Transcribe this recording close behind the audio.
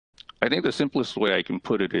I think the simplest way I can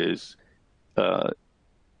put it is,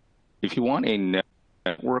 if you want a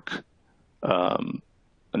network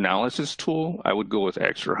analysis tool, I would go with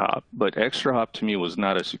ExtraHop. But ExtraHop to me was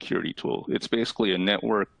not a security tool. It's basically a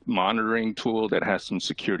network monitoring tool that has some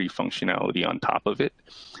security functionality on top of it.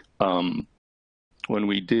 When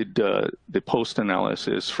we did the post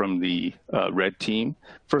analysis from the red team,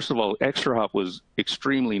 first of all, ExtraHop was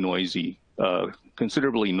extremely noisy,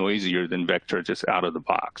 considerably noisier than Vectra just out of the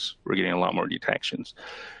box. We're getting a lot more detections.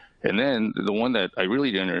 And then the one that I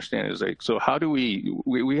really didn't understand is like, so how do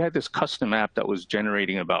we had this custom app that was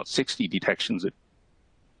generating about 60 detections a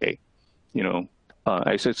day. You know,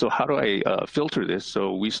 I said, so how do I filter this?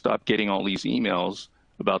 So we stopped getting all these emails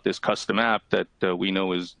about this custom app that we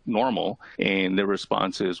know is normal. And the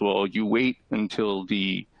response is, well, you wait until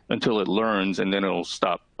it learns and then it'll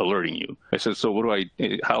stop alerting you. I said, so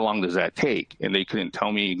how long does that take? And they couldn't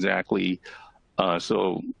tell me exactly.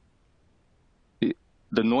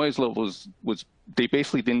 The noise levels they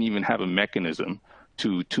basically didn't even have a mechanism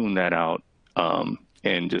to tune that out,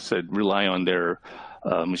 and just said rely on their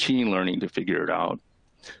machine learning to figure it out.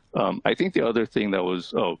 I think the other thing that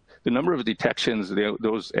was, the number of detections,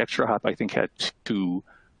 those ExtraHop I think had 2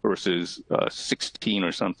 versus 16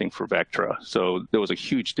 or something for Vectra. So there was a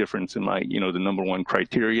huge difference in the number one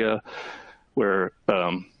criteria where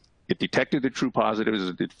it detected the true positives,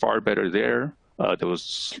 it did far better there. There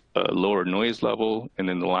was a lower noise level. And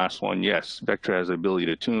then the last one, yes, Vectra has the ability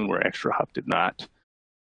to tune where ExtraHop did not.